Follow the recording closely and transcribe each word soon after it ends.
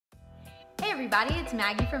everybody, it's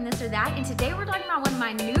Maggie from This or That, and today we're talking about one of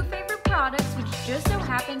my new favorite products, which just so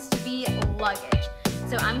happens to be Luggage.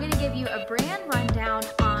 So I'm going to give you a brand rundown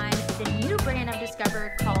on the new brand I've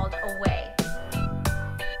discovered called Away.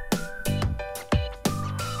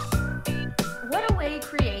 What Away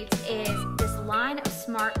creates is this line of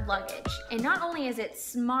smart luggage, and not only is it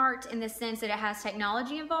smart in the sense that it has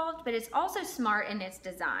technology involved, but it's also smart in its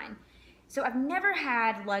design. So I've never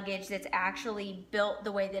had luggage that's actually built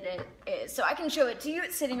the way that it is. So I can show it to you.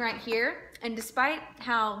 It's sitting right here. And despite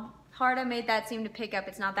how hard I made that seem to pick up,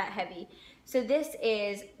 it's not that heavy. So this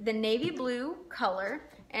is the navy blue color.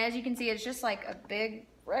 And as you can see, it's just like a big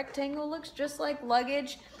rectangle, looks just like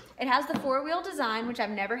luggage. It has the four-wheel design, which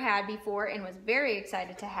I've never had before and was very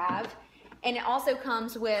excited to have. And it also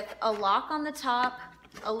comes with a lock on the top,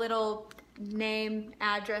 a little name,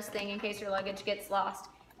 address thing in case your luggage gets lost.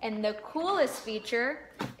 And the coolest feature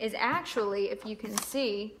is actually, if you can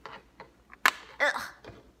see,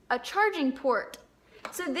 a charging port.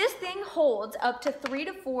 So this thing holds up to 3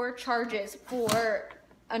 to 4 charges for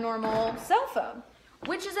a normal cell phone,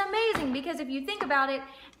 which is amazing because if you think about it,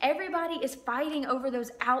 everybody is fighting over those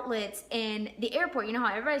outlets in the airport. You know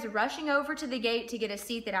how everybody's rushing over to the gate to get a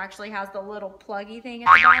seat that actually has the little pluggy thing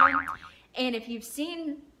at the bottom? And if you've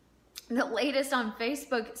seen the latest on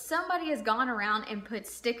Facebook, somebody has gone around and put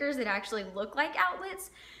stickers that actually look like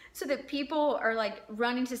outlets so that people are like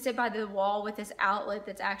running to sit by the wall with this outlet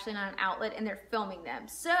that's actually not an outlet, and they're filming them.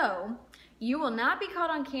 So you will not be caught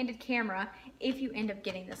on candid camera if you end up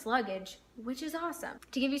getting this luggage, which is awesome.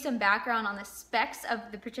 To give you some background on the specs of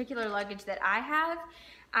the particular luggage that I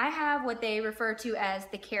have what they refer to as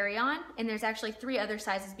the carry-on, and there's actually 3 other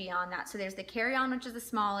sizes beyond that. So there's the carry-on, which is the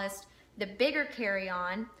smallest, the bigger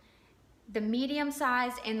carry-on, the medium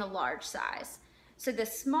size, and the large size. So the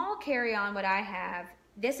small carry-on, what I have,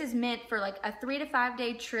 this is meant for like a 3 to 5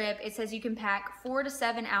 day trip. It says you can pack 4 to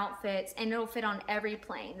 7 outfits and it'll fit on every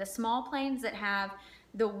plane. The small planes that have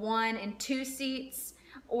the 1 and 2 seats,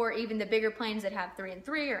 or even the bigger planes that have 3 and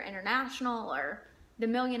 3, or international, or the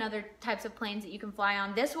million other types of planes that you can fly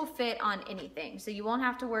on, this will fit on anything. So you won't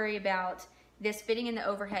have to worry about this fitting in the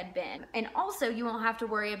overhead bin. And also you won't have to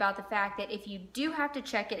worry about the fact that if you do have to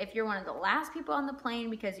check it, if you're one of the last people on the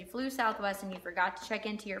plane because you flew Southwest and you forgot to check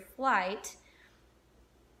into your flight,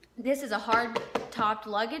 this is a hard-topped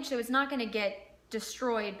luggage, so it's not gonna get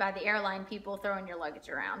destroyed by the airline people throwing your luggage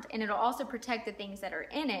around. And it'll also protect the things that are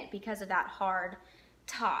in it because of that hard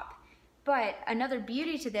top. But another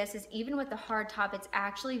beauty to this is even with the hard top, it's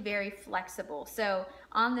actually very flexible. So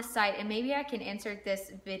on the site, and maybe I can insert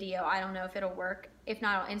this video, I don't know if it'll work. If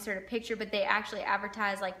not, I'll insert a picture, but they actually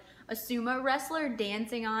advertise like a sumo wrestler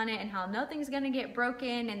dancing on it and how nothing's gonna get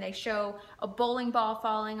broken, and they show a bowling ball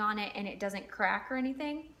falling on it and it doesn't crack or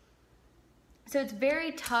anything. So it's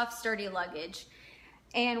very tough, sturdy luggage.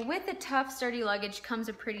 And with the tough, sturdy luggage comes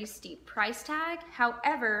a pretty steep price tag.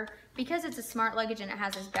 However, because it's a smart luggage and it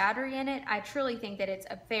has this battery in it, I truly think that it's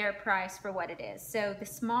a fair price for what it is. So the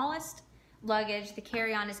smallest luggage, the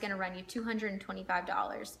carry-on, is gonna run you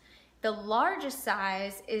 $225. The largest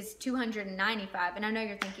size is $295. And I know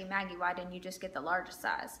you're thinking, Maggie, why didn't you just get the largest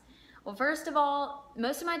size? Well, first of all,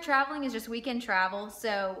 most of my traveling is just weekend travel,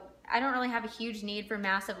 so I don't really have a huge need for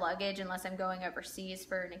massive luggage unless I'm going overseas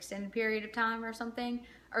for an extended period of time or something,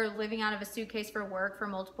 or living out of a suitcase for work for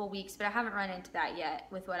multiple weeks, but I haven't run into that yet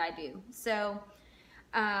with what I do. So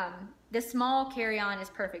the small carry-on is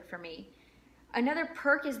perfect for me. Another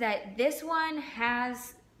perk is that this one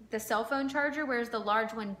has the cell phone charger, whereas the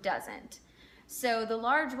large one doesn't. So the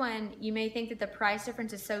large one, you may think that the price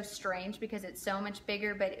difference is so strange because it's so much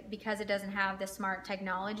bigger, but because it doesn't have the smart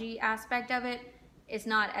technology aspect of it, it's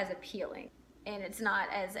not as appealing and it's not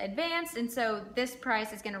as advanced, and so this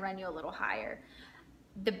price is going to run you a little higher.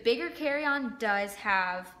 The bigger carry-on does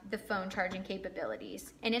have the phone charging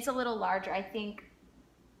capabilities, and it's a little larger. I think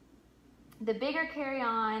the bigger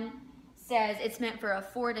carry-on says it's meant for a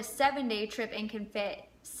 4 to 7 day trip and can fit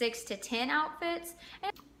 6 to 10 outfits.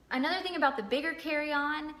 And another thing about the bigger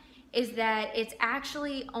carry-on is that it's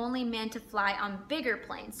actually only meant to fly on bigger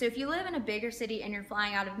planes. So if you live in a bigger city and you're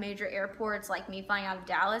flying out of major airports, like me flying out of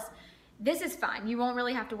Dallas, this is fine. You won't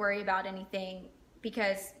really have to worry about anything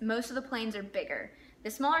because most of the planes are bigger. The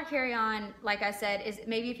smaller carry-on, like I said, is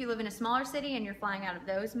maybe if you live in a smaller city and you're flying out of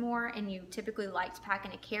those more and you typically like to pack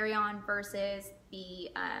in a carry-on versus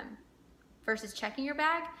checking your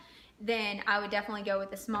bag, then I would definitely go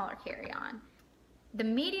with the smaller carry-on. The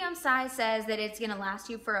medium size says that it's gonna last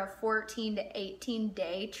you for a 14 to 18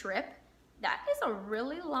 day trip. That is a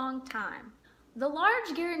really long time. The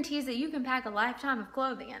large guarantees that you can pack a lifetime of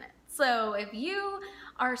clothing in it. So if you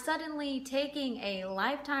are suddenly taking a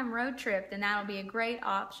lifetime road trip, then that'll be a great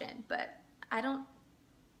option. But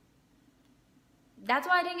that's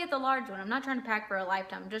why I didn't get the large one. I'm not trying to pack for a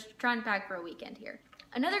lifetime. I'm just trying to pack for a weekend here.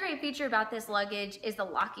 Another great feature about this luggage is the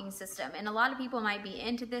locking system. And a lot of people might be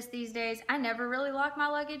into this these days. I never really lock my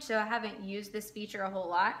luggage, so I haven't used this feature a whole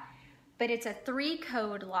lot. But it's a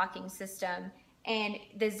 3-code locking system. And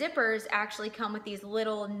the zippers actually come with these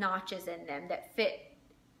little notches in them that fit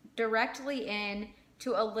directly in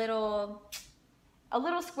to a little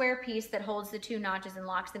square piece that holds the 2 notches and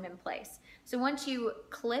locks them in place. So once you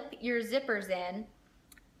clip your zippers in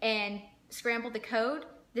and scramble the code,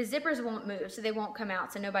 the zippers won't move, so they won't come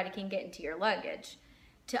out, so nobody can get into your luggage.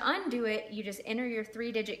 To undo it, you just enter your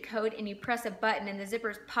 3-digit code and you press a button and the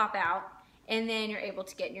zippers pop out, and then you're able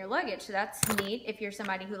to get in your luggage. So that's neat if you're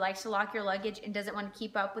somebody who likes to lock your luggage and doesn't want to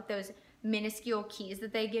keep up with those minuscule keys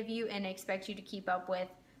that they give you and expect you to keep up with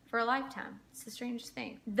for a lifetime. It's the strangest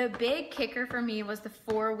thing. The big kicker for me was the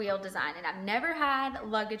 4-wheel design, and I've never had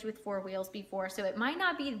luggage with 4 wheels before, so it might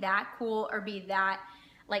not be that cool or be that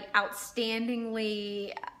like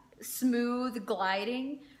outstandingly smooth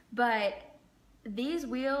gliding, but these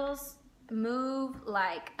wheels move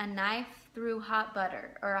like a knife through hot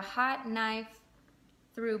butter or a hot knife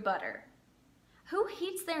through butter. Who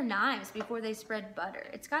heats their knives before they spread butter?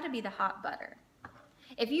 It's got to be the hot butter.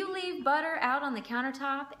 If you leave butter out on the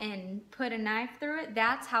countertop and put a knife through it,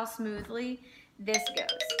 that's how smoothly this goes.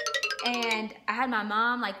 And I had my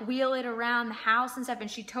mom like wheel it around the house and stuff, and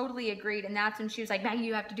she totally agreed. And that's when she was like, Maggie,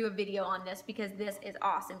 you have to do a video on this because this is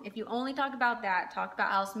awesome. If you only talk about that, talk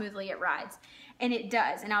about how smoothly it rides. And it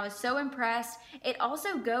does, and I was so impressed. It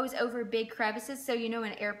also goes over big crevices. So you know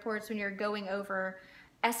in airports when you're going over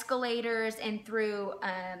escalators and through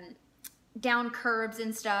down curbs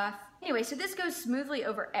and stuff. Anyway, so this goes smoothly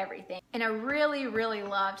over everything. And I really, really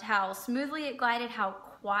loved how smoothly it glided, how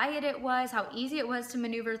quiet it was, how easy it was to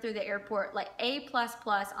maneuver through the airport. Like A++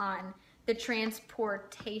 on the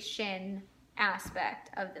transportation aspect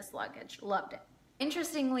of this luggage. Loved it.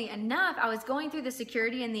 Interestingly enough, I was going through the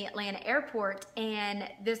security in the Atlanta airport, and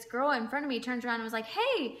this girl in front of me turns around and was like,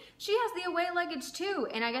 hey, she has the away luggage too.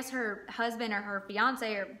 And I guess her husband or her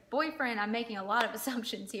fiance or boyfriend, I'm making a lot of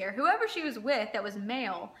assumptions here, whoever she was with that was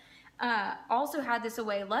male, also had this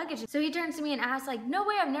away luggage. So he turns to me and asks like, no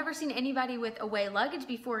way, I've never seen anybody with away luggage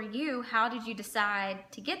before you. How did you decide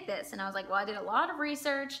to get this? And I was like, well, I did a lot of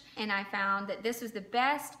research and I found that this was the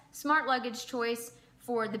best smart luggage choice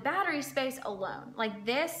for the battery space alone. Like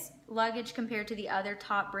this luggage compared to the other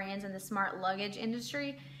top brands in the smart luggage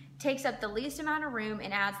industry takes up the least amount of room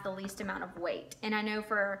and adds the least amount of weight. And I know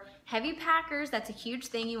for heavy packers, that's a huge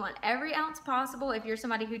thing. You want every ounce possible if you're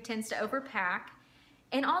somebody who tends to overpack.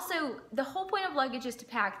 And also, the whole point of luggage is to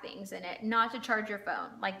pack things in it, not to charge your phone.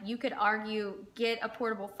 Like you could argue, get a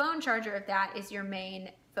portable phone charger if that is your main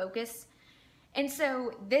focus. And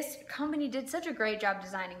so this company did such a great job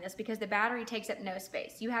designing this because the battery takes up no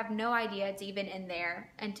space. You have no idea it's even in there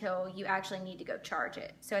until you actually need to go charge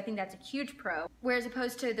it. So I think that's a huge pro. Whereas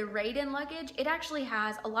opposed to the Raiden luggage, it actually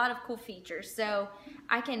has a lot of cool features. So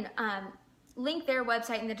I can link their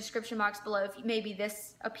website in the description box below if maybe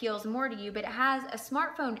this appeals more to you, but it has a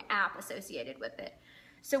smartphone app associated with it.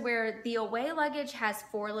 So where the away luggage has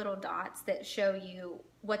 4 little dots that show you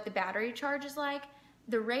what the battery charge is like,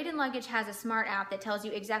 the Raiden luggage has a smart app that tells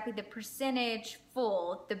you exactly the percentage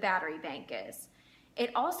full the battery bank is.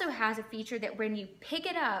 It also has a feature that when you pick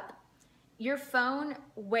it up, your phone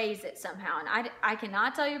weighs it somehow. And I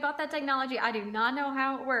cannot tell you about that technology. I do not know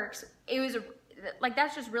how it works. It was like,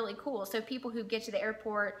 that's just really cool. So people who get to the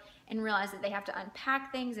airport and realize that they have to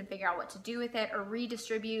unpack things and figure out what to do with it or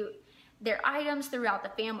redistribute their items throughout the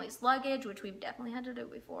family's luggage, which we've definitely had to do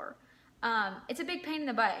before. It's a big pain in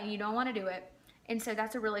the butt and you don't want to do it. And so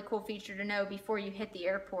that's a really cool feature to know before you hit the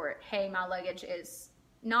airport. Hey, my luggage is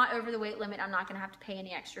not over the weight limit. I'm not going to have to pay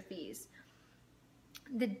any extra fees.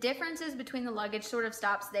 The differences between the luggage sort of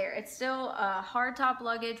stops there. It's still a hardtop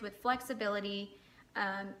luggage with flexibility.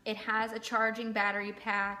 It has a charging battery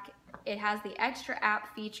pack. It has the extra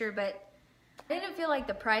app feature, but I didn't feel like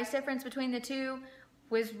the price difference between the two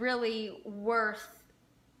was really worth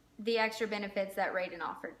the extra benefits that Raiden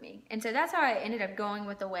offered me. And so that's how I ended up going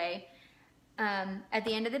with Away at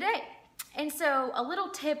the end of the day. And so a little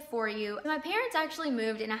tip for you, my parents actually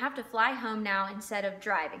moved and I have to fly home now instead of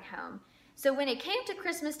driving home. So when it came to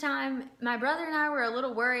Christmas time, my brother and I were a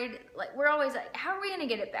little worried. Like, we're always like, how are we gonna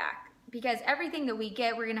get it back? Because everything that we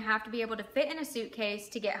get, we're gonna have to be able to fit in a suitcase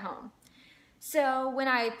to get home. So when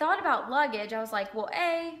I thought about luggage, I was like, well,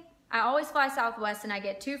 I always fly Southwest and I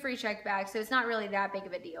get 2 free checked bags, so it's not really that big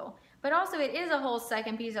of a deal. But also it is a whole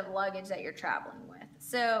second piece of luggage that you're traveling with.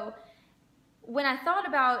 So when I thought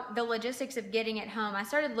about the logistics of getting it home, I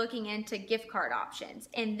started looking into gift card options.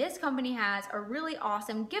 And this company has a really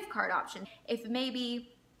awesome gift card option. If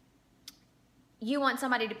maybe you want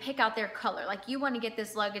somebody to pick out their color, like you want to get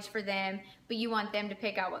this luggage for them, but you want them to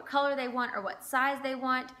pick out what color they want or what size they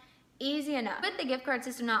want, easy enough. With the gift card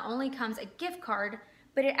system, not only comes a gift card,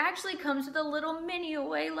 but it actually comes with a little mini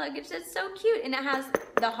away luggage that's so cute. And it has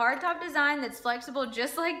the hardtop design that's flexible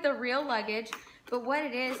just like the real luggage. But what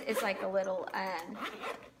it is like a little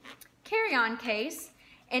carry-on case,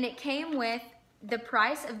 and it came with the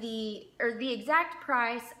price of the exact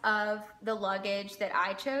price of the luggage that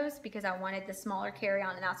I chose because I wanted the smaller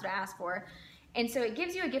carry-on, and that's what I asked for. And so it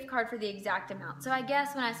gives you a gift card for the exact amount. So I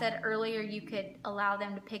guess when I said earlier you could allow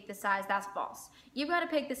them to pick the size, that's false. You've got to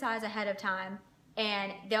pick the size ahead of time,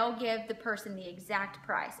 and they'll give the person the exact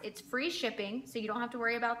price. It's free shipping, so you don't have to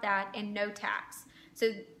worry about that, and no tax.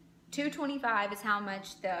 So $225 is how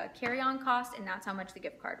much the carry-on cost, and that's how much the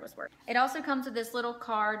gift card was worth. It also comes with this little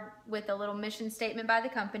card with a little mission statement by the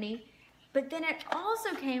company, but then it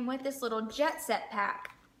also came with this little jet set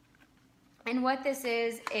pack. And what this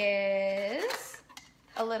is a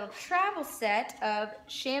little travel set of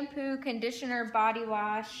shampoo, conditioner, body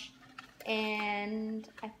wash, and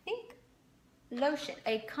I think lotion,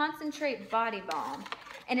 a concentrate body balm.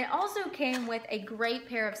 And it also came with a great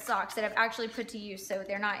pair of socks that I've actually put to use, so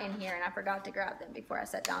they're not in here and I forgot to grab them before I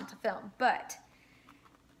sat down to film. But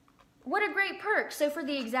what a great perk. So for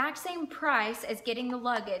the exact same price as getting the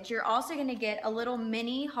luggage, you're also gonna get a little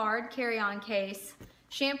mini hard carry-on case,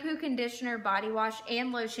 shampoo, conditioner, body wash,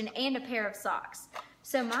 and lotion, and a pair of socks.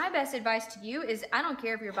 So my best advice to you is, I don't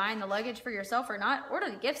care if you're buying the luggage for yourself or not, order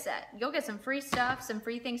the gift set. You'll get some free stuff, some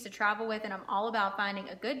free things to travel with, and I'm all about finding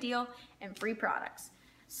a good deal and free products.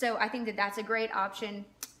 So I think that that's a great option,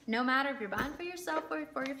 no matter if you're buying for yourself or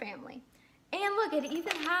for your family. And look, it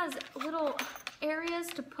even has little areas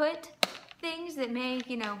to put things that may,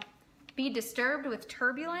 you know, be disturbed with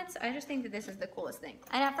turbulence. I just think that this is the coolest thing.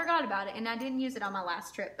 And I forgot about it, and I didn't use it on my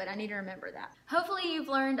last trip, but I need to remember that. Hopefully you've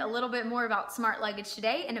learned a little bit more about Smart Luggage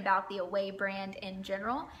today and about the Away brand in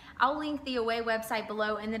general. I'll link the Away website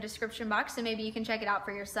below in the description box, so maybe you can check it out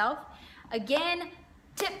for yourself. Again,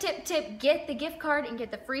 tip, get the gift card and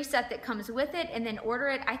get the free set that comes with it, and then order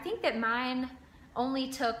it. I think that mine only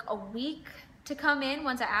took a week to come in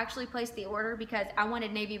once I actually placed the order because I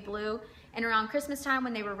wanted navy blue, and around Christmas time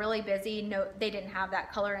when they were really busy, no, they didn't have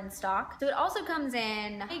that color in stock. So it also comes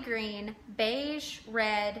in green, beige,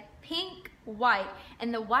 red, pink, white.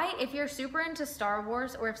 And the white, if you're super into Star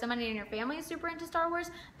Wars, or if somebody in your family is super into Star Wars,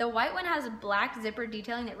 the white one has black zipper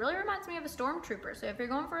detailing that really reminds me of a stormtrooper. So if you're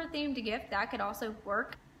going for a theme to gift, that could also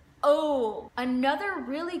work. Oh, another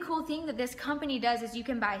really cool thing that this company does is you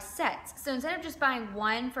can buy sets. So instead of just buying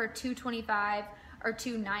one for $225 or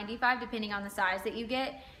 $295, depending on the size that you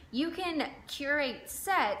get, you can curate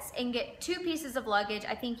sets and get 2 pieces of luggage.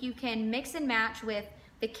 I think you can mix and match with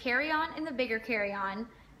the carry-on and the bigger carry-on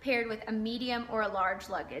paired with a medium or a large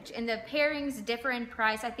luggage. And the pairings differ in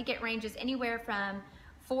price. I think it ranges anywhere from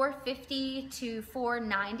 $450 to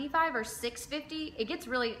 $495 or $650. It gets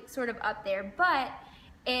really sort of up there, but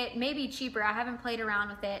it may be cheaper. I haven't played around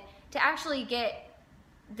with it to actually get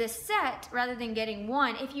the set rather than getting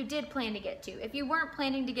one if you did plan to get 2. If you weren't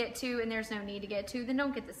planning to get 2 and there's no need to get 2, then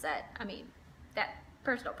don't get the set. I mean, that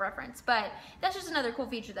personal preference, but that's just another cool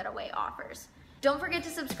feature that Away offers. Don't forget to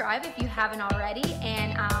subscribe if you haven't already,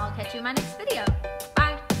 and I'll catch you in my next video.